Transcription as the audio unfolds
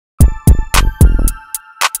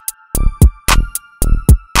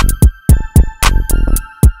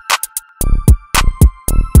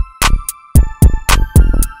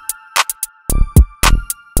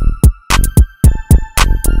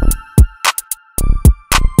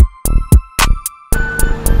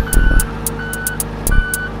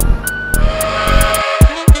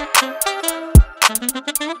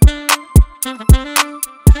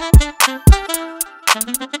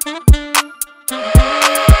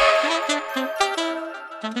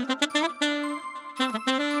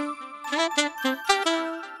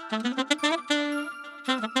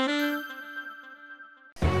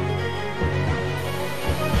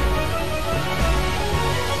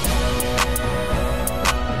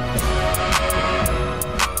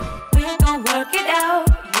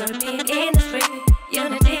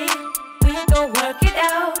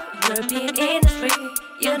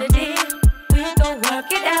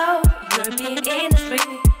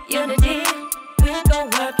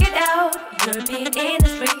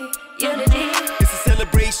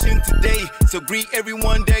day, so greet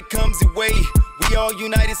everyone that comes your way. We all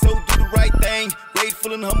united, so do the right thing.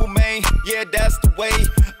 Grateful and humble, man, yeah, that's the way.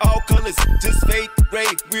 All colors just fade to gray.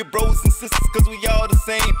 We're bros and sisters, cause we all the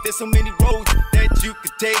same. There's so many roads that you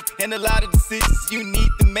could take, and a lot of decisions you need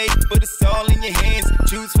to make, but it's all in your hands.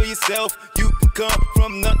 Choose for yourself. You can come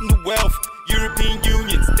from nothing to wealth. European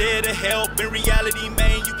Union's there to help. In reality,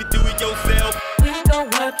 man, you can do it yourself. We gon'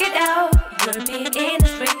 work it out. European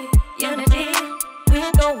industry unity. We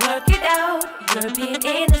gon' work it out. European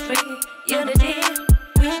industry unity.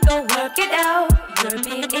 We gon' work it out.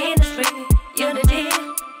 European industry unity.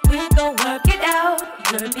 We gon' work it out.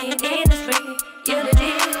 European industry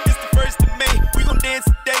unity. It's the 1st of May. We gon' dance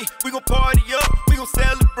today. We gon' party up. We gon'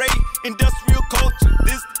 celebrate industrial culture.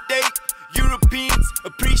 This the day Europeans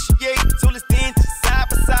appreciate. So let's dance side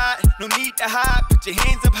by side. No need to hide. Put your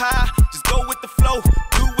hands up high. Just go with the flow.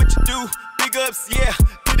 Do what you do. Big ups, yeah,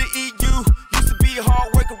 to the EU. Used to be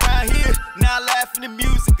hard work around here. Now laughing and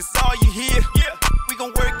music is all you hear. Yeah, we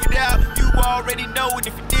gon' work it out. You already know it.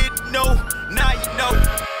 If you didn't know, now you know.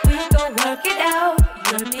 We gon' work it out.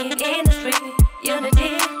 European industry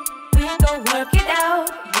unity. We gon' work it out.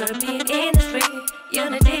 European industry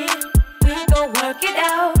unity. We gon' work it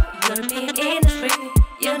out. European industry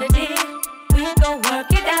unity. We gon'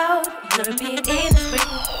 work it out. European industry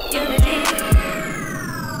unity.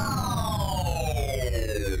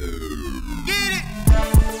 Get it!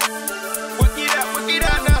 Work it out, work it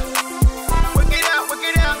out now. Work it out, work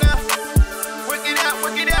it out now. Work it out,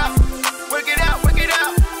 work it out. Work it out, work it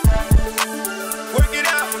out. Work it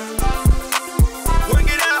out. Work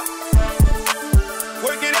it out.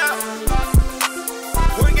 Work it out.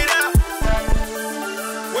 Work it out.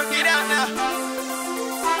 Work it out now.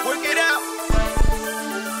 Work it out.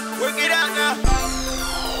 Work it out now.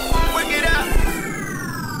 Work it out.